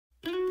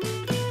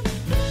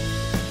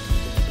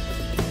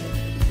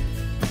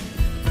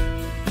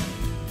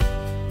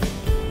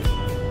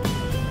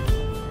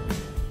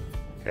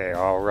Hey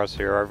all, Russ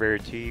here,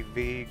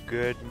 RVerTV.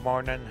 Good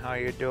morning, how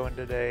you doing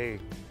today?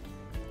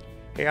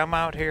 Hey, I'm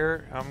out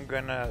here. I'm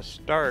gonna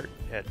start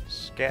at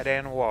Scat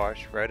and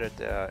Wash, right at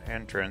the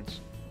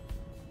entrance.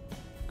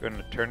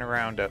 Gonna turn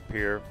around up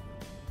here,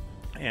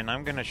 and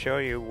I'm gonna show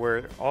you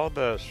where all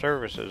the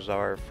services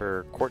are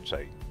for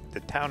Quartzsite,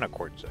 the Town of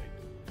Quartzsite.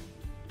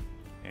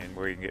 And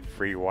where you can get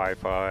free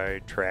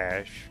Wi-Fi,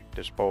 trash,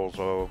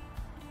 disposal,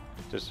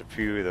 just a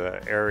few of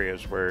the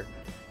areas where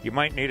you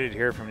might need it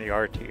here from the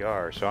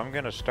RTR. So I'm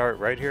going to start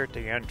right here at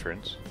the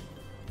entrance,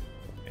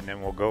 and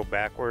then we'll go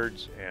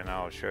backwards and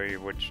I'll show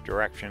you which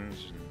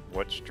directions and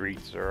what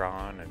streets they're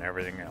on and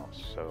everything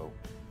else. So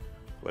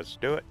let's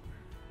do it.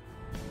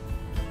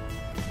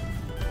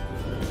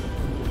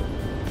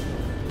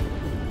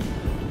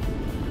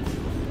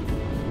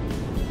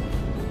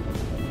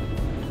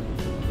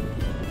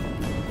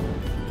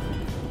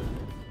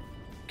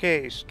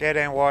 Okay, Scat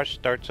and Wash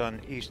starts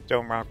on East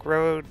Stone Rock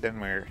Road. Then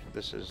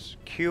this is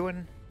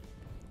Queuing.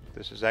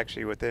 This is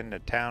actually within the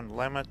town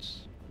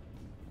limits.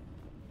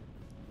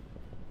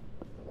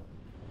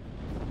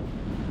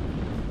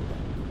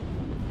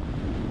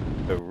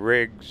 The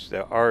rigs,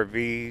 the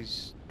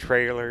RVs,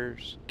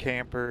 trailers,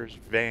 campers,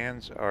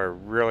 vans are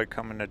really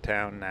coming to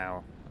town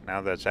now.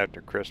 Now that's after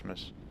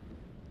Christmas,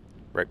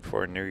 right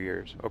before New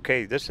Year's.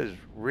 Okay, this is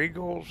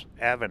Regal's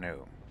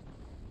Avenue.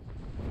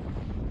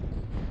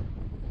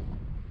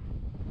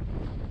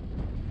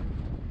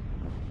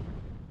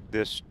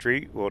 This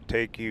street will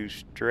take you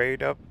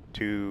straight up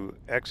to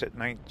exit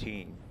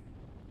 19,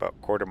 about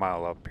a quarter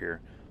mile up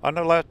here. On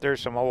the left there's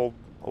some old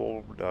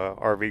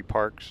RV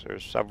parks.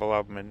 There's several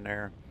of them in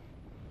there.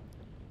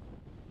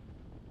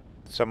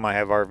 Some might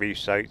have RV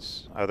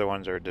sites, other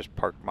ones are just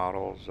park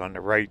models. On the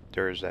right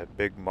there's that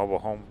big mobile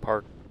home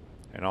park,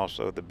 and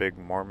also the big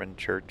Mormon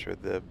church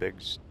with the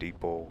big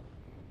steeple.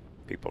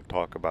 People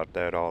talk about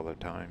that all the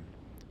time.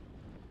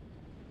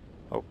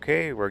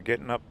 Okay, we're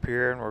getting up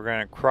here and we're going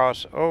to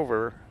cross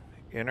over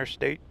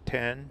Interstate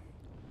 10.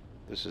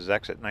 This is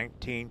exit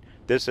 19.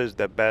 This is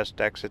the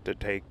best exit to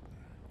take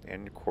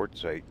in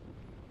Quartzsite.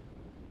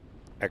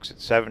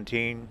 Exit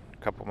 17, a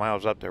couple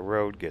miles up the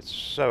road, gets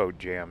so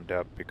jammed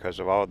up because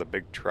of all the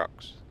big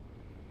trucks.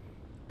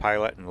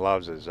 Pilot and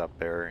Loves is up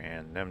there,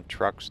 and them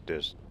trucks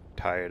just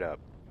tie it up.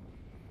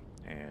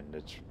 And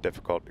it's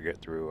difficult to get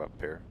through up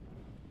there.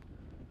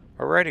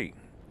 Alrighty.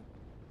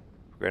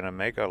 We're going to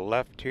make a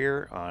left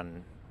here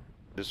on,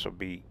 this will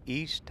be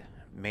East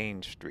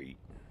Main Street.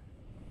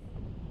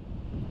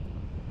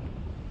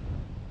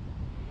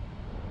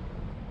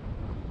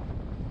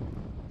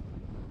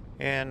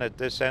 And at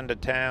this end of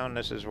town,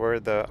 this is where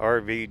the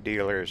RV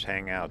dealers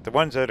hang out. The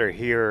ones that are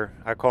here,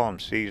 I call them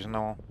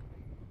seasonal.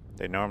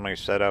 They normally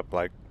set up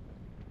like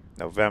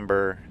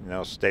November, and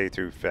they'll stay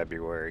through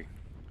February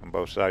on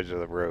both sides of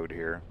the road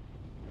here.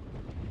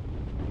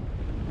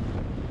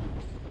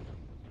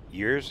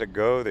 Years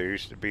ago, there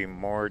used to be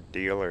more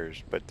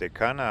dealers, but they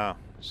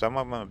some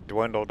of them have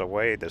dwindled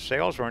away. The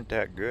sales weren't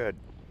that good.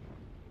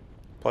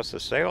 Plus the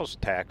sales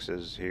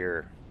taxes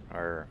here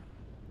are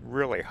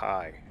really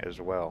high as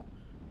well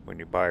when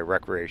you buy a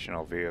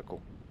recreational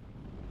vehicle.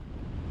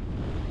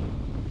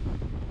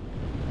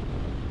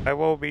 I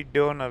will be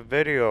doing a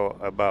video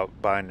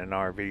about buying an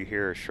RV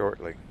here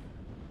shortly.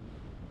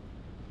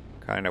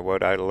 Kind of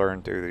what I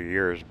learned through the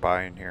years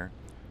buying here.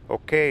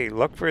 Okay,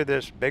 look for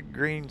this big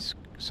green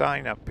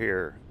sign up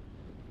here.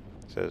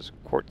 It says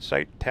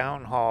Quartzsite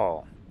Town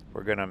Hall.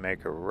 We're going to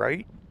make a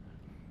right.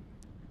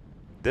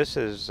 This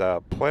is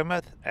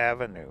Plymouth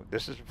Avenue.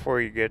 This is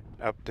before you get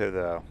up to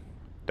the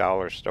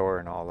dollar store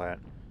and all that.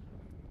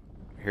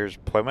 Here's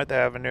Plymouth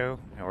Avenue,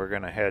 and we're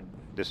going to head,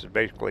 this is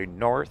basically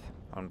north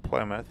on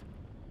Plymouth.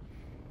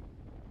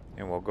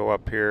 And we'll go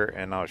up here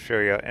and I'll show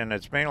you, and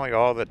it's mainly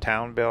all the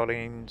town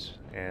buildings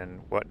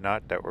and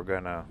whatnot that we're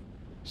going to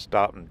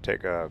stop and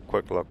take a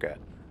quick look at.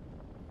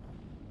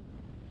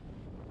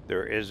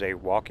 There is a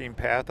walking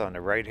path on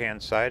the right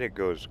hand side. It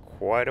goes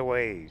quite a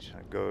ways.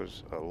 It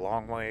goes a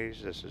long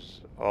ways. This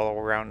is all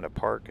around the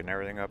park and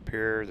everything up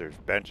here. There's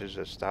benches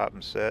to stop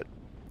and sit.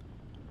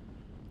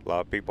 A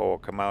lot of people will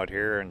come out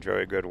here, enjoy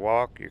a good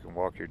walk. You can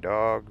walk your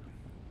dog,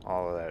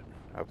 all of that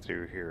up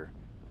through here.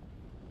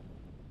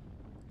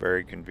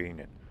 Very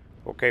convenient.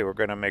 Okay, we're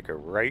going to make a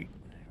right.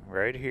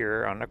 Right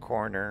here on the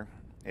corner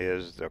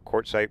is the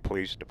Quartzsite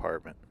Police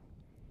Department.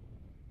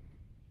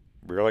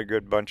 Really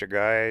good bunch of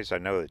guys. I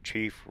know the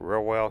chief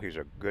real well. He's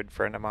a good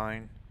friend of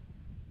mine.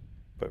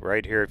 But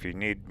right here, if you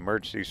need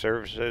emergency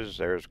services,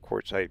 there's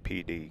Quartzsite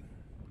PD.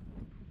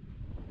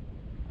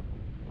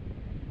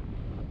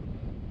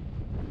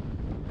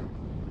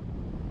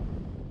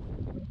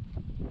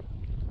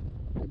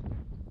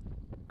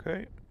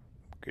 Okay,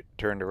 get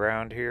turned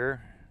around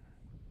here.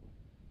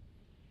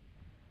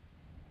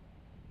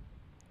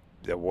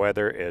 The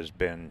weather has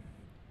been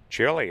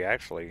chilly,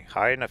 actually.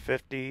 High in the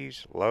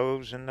 50s,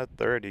 lows in the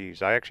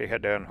 30s. I actually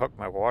had to unhook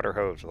my water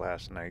hose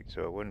last night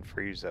so it wouldn't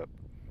freeze up.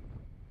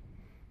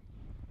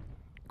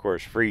 Of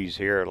course, freeze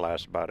here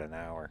lasts about an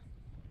hour.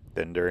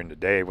 Then during the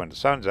day when the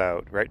sun's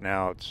out, right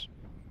now it's,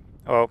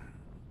 oh,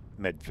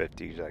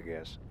 mid-50s, I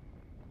guess.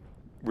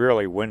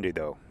 Really windy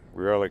though,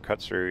 really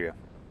cuts through you.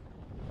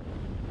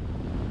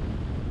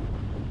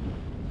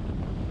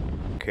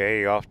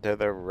 Okay, off to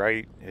the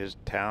right is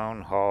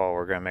Town Hall.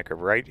 We're gonna make a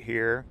right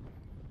here.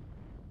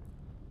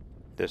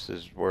 This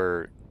is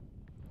where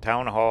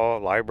Town Hall,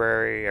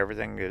 library,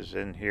 everything is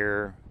in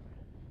here.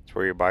 It's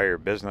where you buy your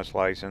business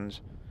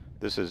license.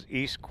 This is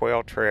East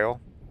Quail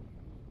Trail.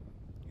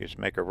 You just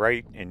make a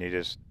right and you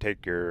just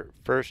take your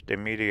first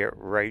immediate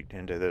right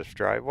into this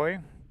driveway.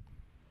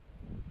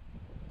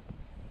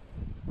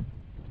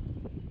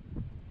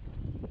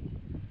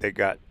 They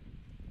got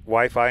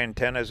Wi-Fi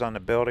antennas on the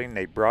building.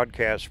 They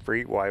broadcast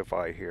free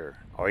Wi-Fi here.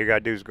 All you gotta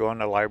do is go in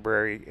the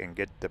library and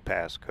get the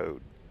passcode.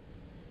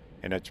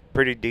 And it's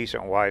pretty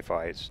decent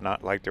Wi-Fi. It's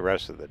not like the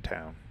rest of the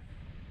town.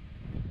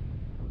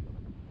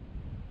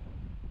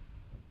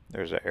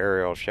 There's an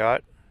aerial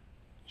shot.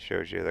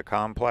 Shows you the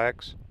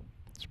complex.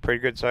 It's a pretty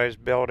good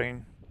sized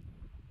building.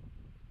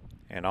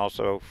 And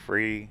also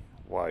free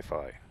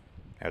Wi-Fi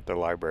at the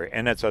library.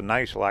 And it's a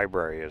nice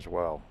library as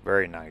well.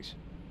 Very nice.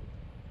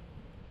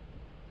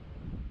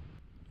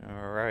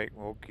 Alright,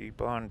 we'll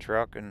keep on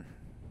trucking.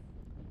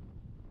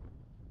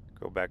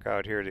 Go back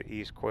out here to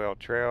East Quail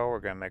Trail. We're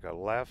going to make a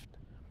left.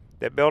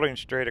 That building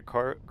straight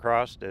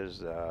across is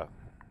the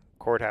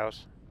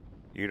courthouse.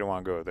 You don't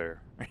want to go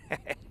there.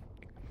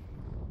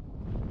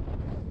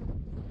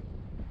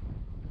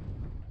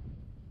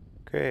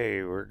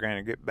 Okay, we're going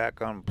to get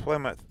back on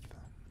Plymouth.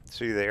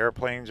 See the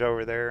airplanes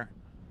over there?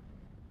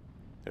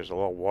 There's a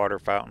little water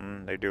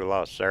fountain. They do a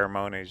lot of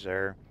ceremonies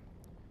there.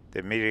 The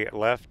immediate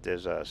left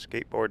is a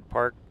skateboard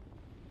park.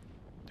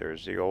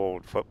 There's the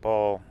old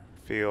football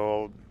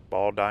field,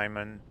 ball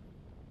diamond.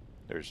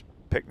 There's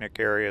picnic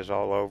areas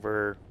all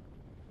over.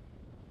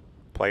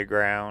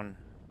 Playground.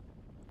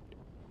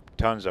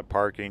 Tons of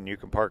parking. You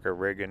can park a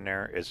rig in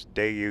there. It's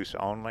day use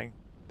only,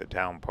 the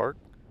town park.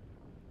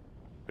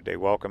 But they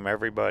welcome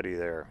everybody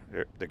there.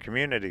 The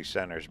community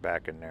center's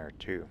back in there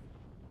too.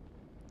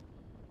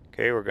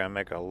 Okay, we're going to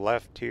make a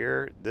left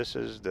here. This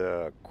is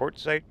the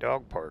Quartzsite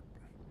Dog Park.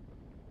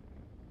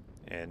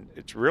 And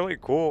it's really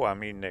cool. I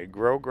mean, they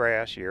grow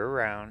grass year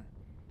round.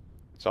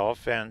 It's all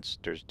fenced.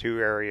 There's 2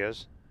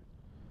 areas.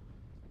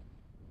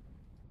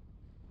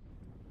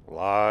 A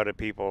lot of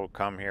people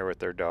come here with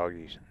their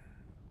doggies.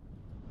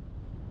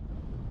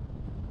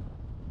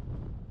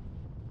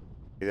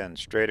 Then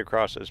straight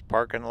across this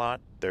parking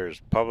lot,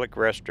 there's public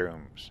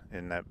restrooms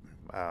in that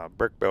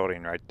brick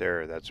building right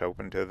there that's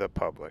open to the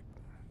public.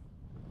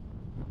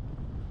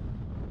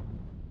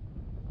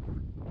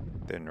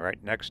 Then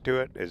right next to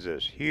it is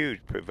this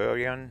huge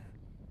pavilion.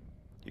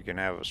 You can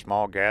have a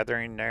small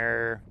gathering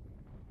there.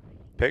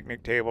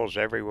 Picnic tables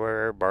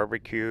everywhere,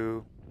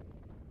 barbecue.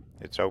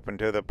 It's open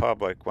to the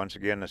public. Once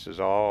again, this is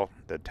all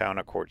the Town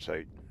of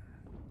Quartzsite.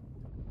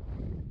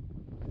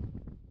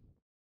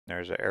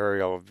 There's an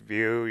aerial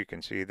view. You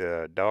can see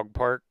the dog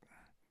park,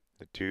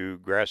 the 2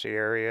 grassy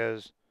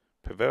areas,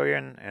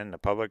 pavilion, and the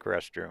public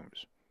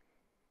restrooms.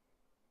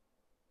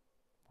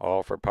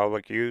 All for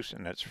public use,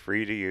 and it's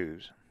free to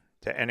use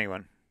to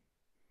anyone.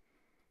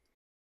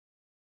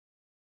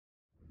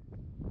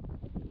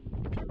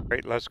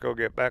 Great, let's go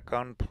get back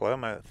on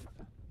Plymouth.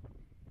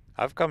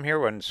 I've come here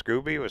when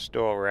Scooby was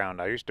still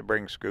around. I used to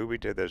bring Scooby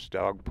to this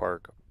dog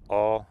park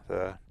all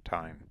the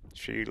time.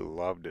 She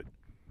loved it.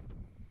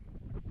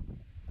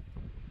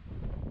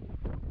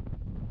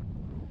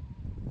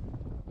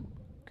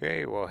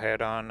 Okay, we'll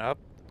head on up.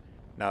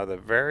 Now the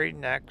very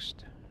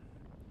next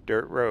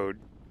dirt road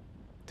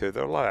to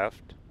the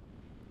left,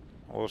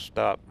 we'll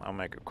stop. I'll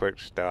make a quick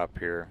stop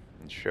here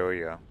and show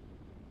you.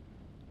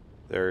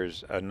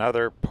 There's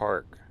another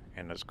park,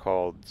 and it's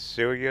called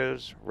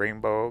Celia's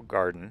Rainbow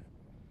Garden.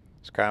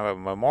 It's kind of a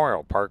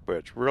memorial park, but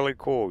it's really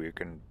cool. You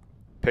can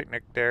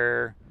picnic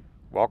there,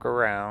 walk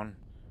around.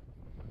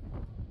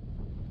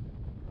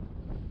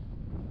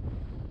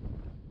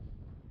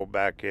 Go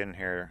back in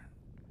here.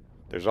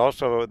 There's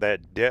also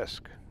that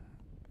disc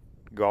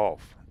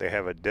golf. They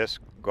have a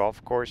disc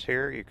golf course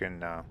here. You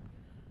can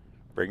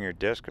bring your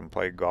disc and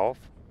play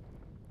golf.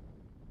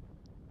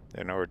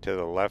 Then over to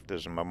the left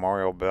is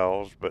Memorial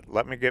Bells. But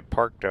let me get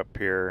parked up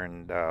here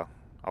and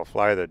I'll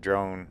fly the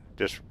drone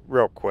just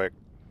real quick.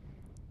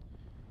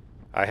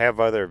 I have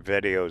other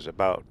videos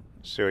about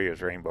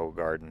Celia's Rainbow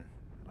Garden.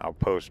 I'll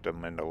post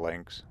them in the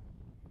links.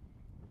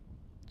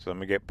 So let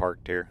me get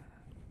parked here.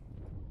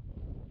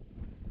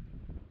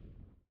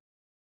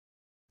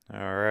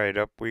 Alright,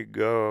 up we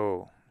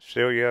go.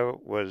 Celia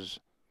was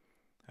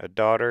a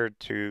daughter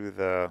to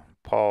the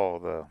Paul,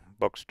 the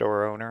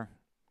bookstore owner,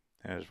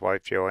 and his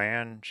wife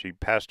Joanne. She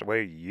passed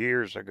away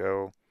years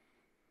ago.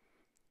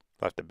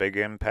 Left a big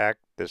impact.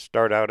 This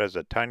started out as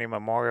a tiny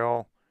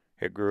memorial.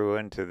 It grew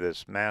into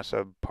this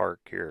massive park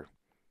here.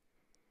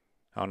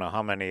 I don't know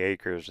how many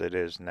acres it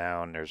is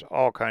now, and there's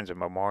all kinds of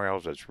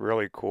memorials. It's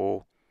really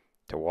cool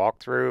to walk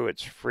through.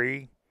 It's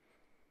free.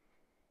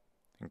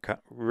 And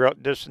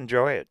just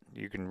enjoy it.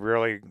 You can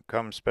really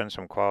come spend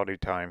some quality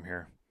time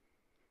here.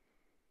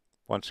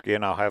 Once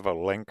again, I'll have a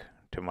link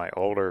to my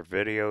older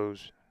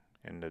videos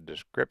in the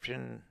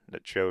description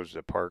that shows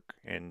the park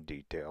in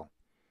detail.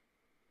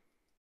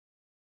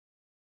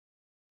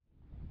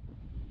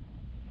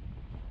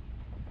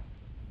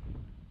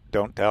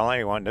 Don't tell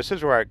anyone. This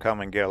is where I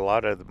come and get a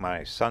lot of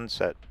my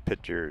sunset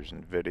pictures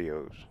and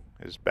videos,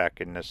 is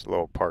back in this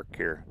little park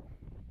here.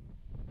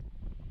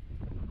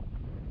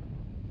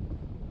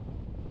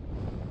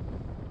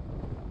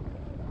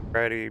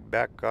 Ready,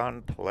 back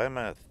on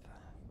Plymouth.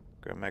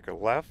 Gonna make a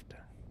left.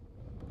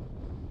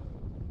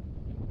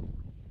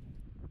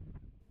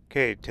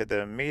 Okay, to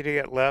the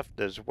immediate left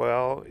as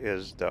well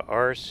is the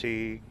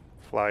RC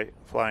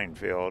flying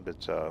field.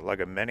 It's like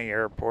a mini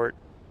airport.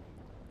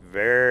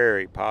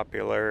 Very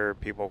popular.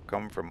 People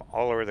come from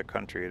all over the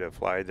country to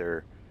fly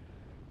their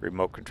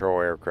remote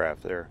control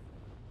aircraft there.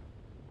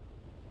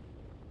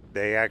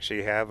 They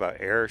actually have an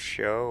air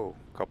show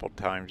a couple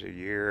times a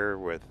year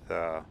with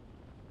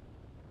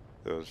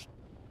those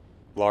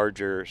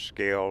larger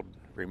scaled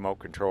remote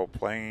control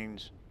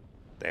planes.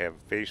 They have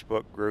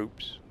Facebook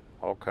groups,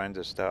 all kinds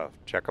of stuff.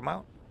 Check them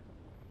out.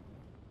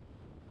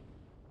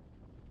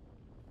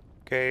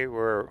 Okay,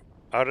 we're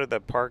out of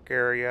the park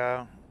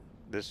area.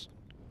 This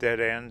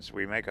dead ends.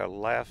 We make a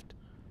left.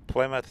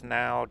 Plymouth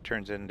now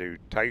turns into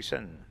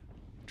Tyson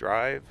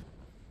Drive.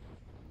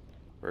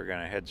 We're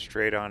gonna head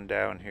straight on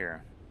down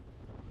here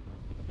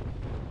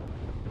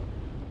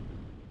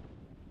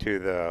to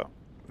the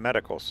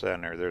medical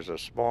center. There's a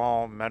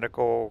small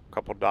medical,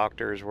 couple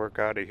doctors work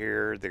out of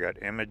here. They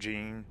got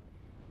imaging.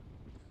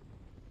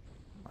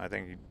 I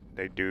think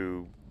they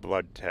do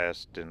blood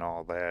tests and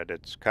all that.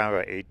 It's kind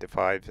of an 8 to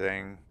 5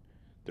 thing.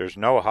 There's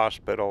no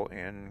hospital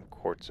in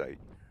Quartzsite.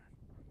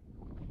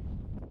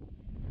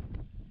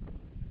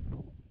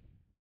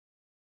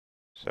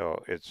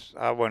 So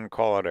I wouldn't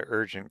call it an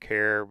urgent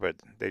care, but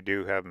they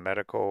do have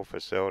medical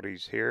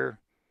facilities here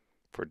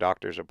for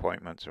doctor's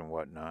appointments and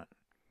whatnot.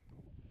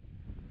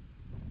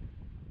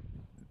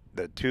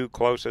 The two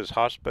closest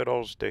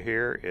hospitals to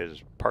here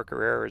is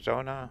Parker,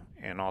 Arizona,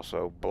 and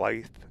also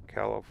Blythe,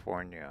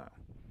 California.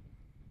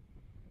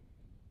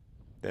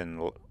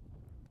 Then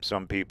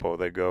some people,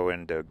 they go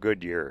into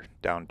Goodyear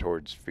down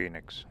towards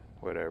Phoenix,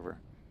 whatever.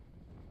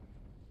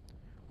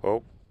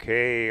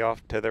 Okay,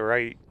 off to the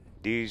right,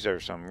 these are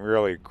some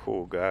really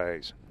cool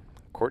guys.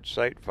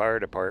 Quartzsite Fire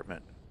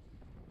Department.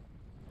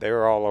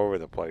 They're all over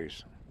the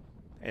place,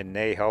 and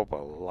they help a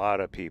lot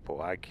of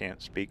people. I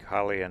can't speak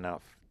highly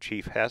enough.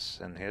 Chief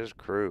Hess and his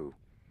crew.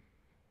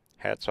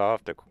 Hats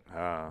off to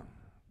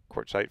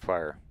Quartzsite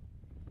Fire.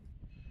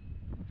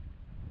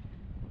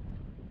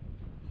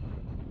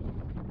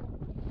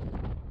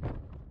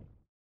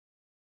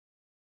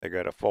 They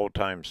got a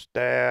full-time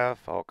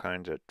staff, all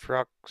kinds of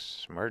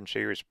trucks,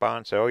 emergency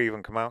response. They'll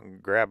even come out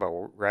and grab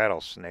a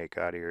rattlesnake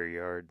out of your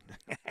yard.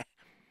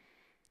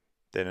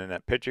 Then in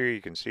that picture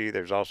you can see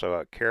there's also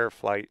a Care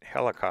Flight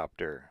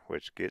helicopter,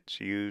 which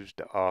gets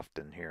used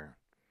often here.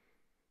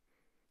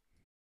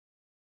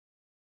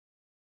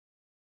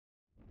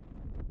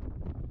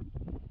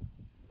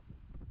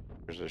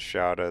 There's a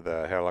shot of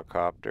the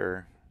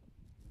helicopter.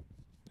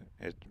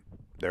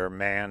 They're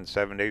manned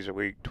 7 days a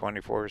week,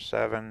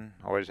 24/7.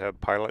 Always have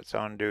pilots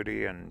on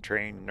duty and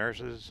trained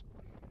nurses.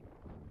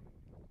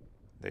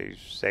 They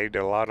saved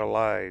a lot of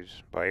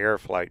lives by air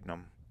flighting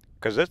them.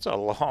 Because it's a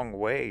long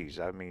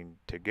ways. I mean,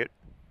 to get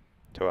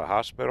to a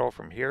hospital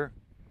from here,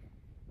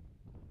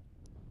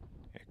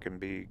 it can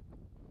be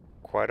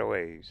quite a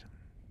ways.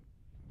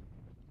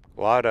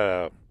 A lot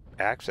of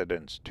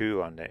accidents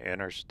too on the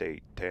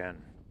Interstate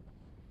 10.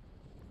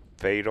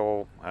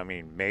 Fatal, I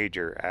mean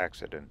major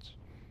accidents.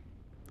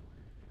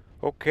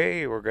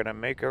 Okay, we're gonna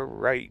make a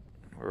right.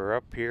 We're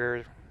up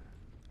here.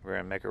 We're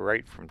gonna make a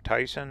right from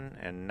Tyson,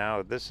 and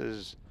now this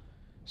is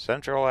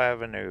Central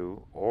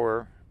Avenue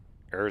or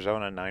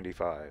Arizona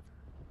 95.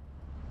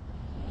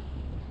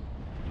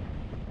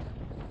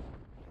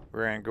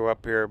 We're gonna go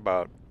up here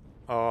about,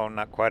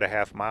 not quite a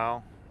half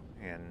mile,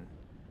 and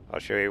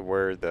I'll show you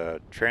where the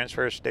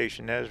transfer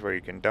station is, where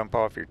you can dump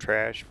off your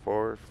trash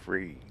for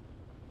free.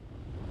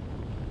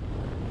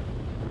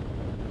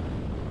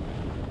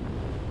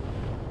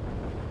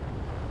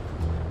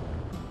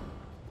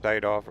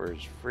 Site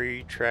offers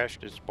free trash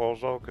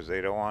disposal because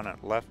they don't want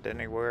it left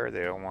anywhere.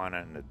 They don't want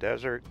it in the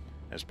desert,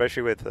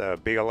 especially with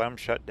BLM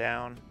shut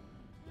down.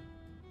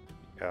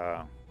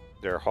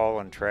 They're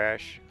hauling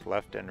trash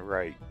left and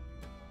right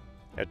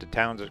at the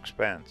town's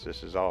expense.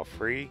 This is all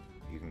free.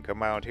 You can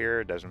come out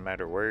here, it doesn't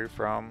matter where you're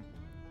from,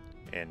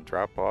 and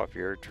drop off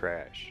your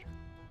trash.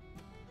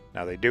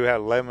 Now they do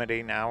have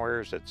limiting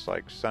hours. It's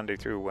like Sunday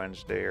through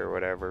Wednesday or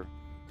whatever,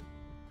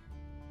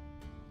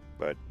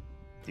 but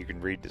you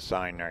can read the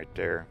sign right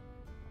there.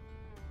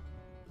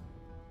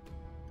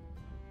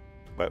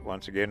 But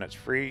once again, it's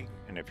free,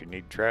 and if you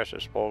need trash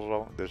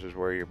disposal, this is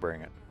where you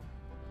bring it.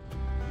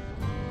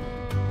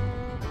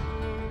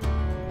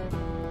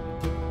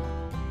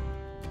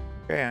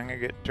 Okay, I'm gonna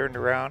get turned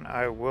around.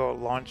 I will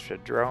launch a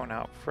drone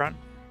out front,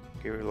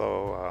 give you a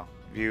little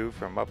view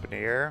from up in the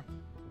air.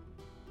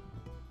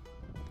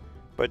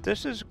 But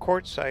this is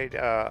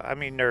Quartzsite. I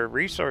mean, their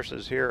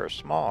resources here are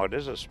small. It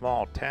is a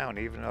small town,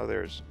 even though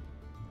there's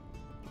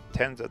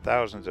tens of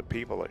thousands of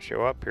people that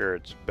show up here.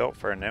 It's built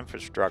for an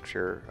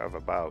infrastructure of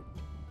about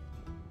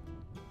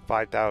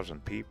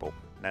 5,000 people.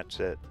 And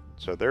that's it.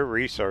 So their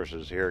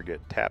resources here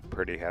get tapped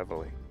pretty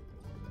heavily.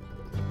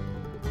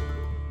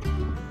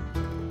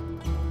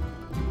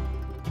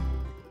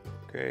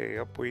 Okay,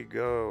 up we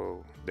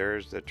go.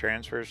 There's the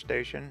transfer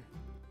station.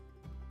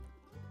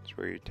 That's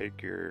where you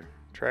take your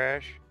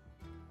trash.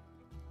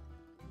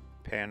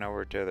 Pan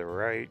over to the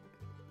right.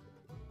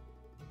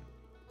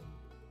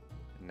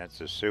 And that's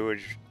the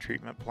sewage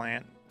treatment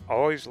plant.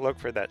 Always look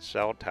for that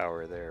cell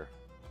tower there,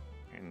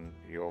 and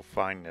you'll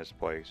find this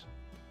place.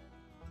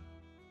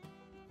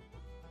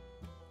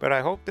 But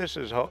I hope this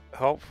is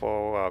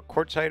helpful.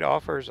 Quartzsite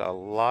offers a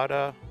lot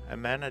of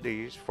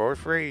amenities for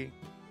free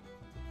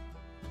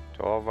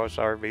to all of us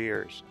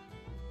RVers.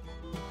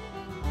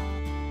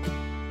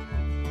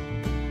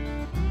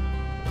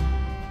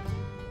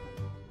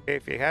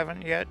 If you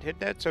haven't yet, hit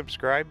that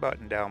subscribe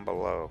button down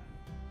below.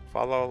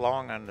 Follow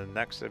along on the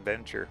next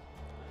adventure.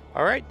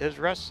 Alright, this is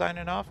Russ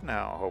signing off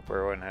now. Hope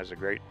everyone has a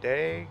great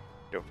day.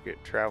 Don't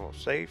forget to travel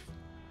safe.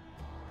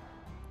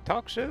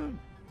 Talk soon.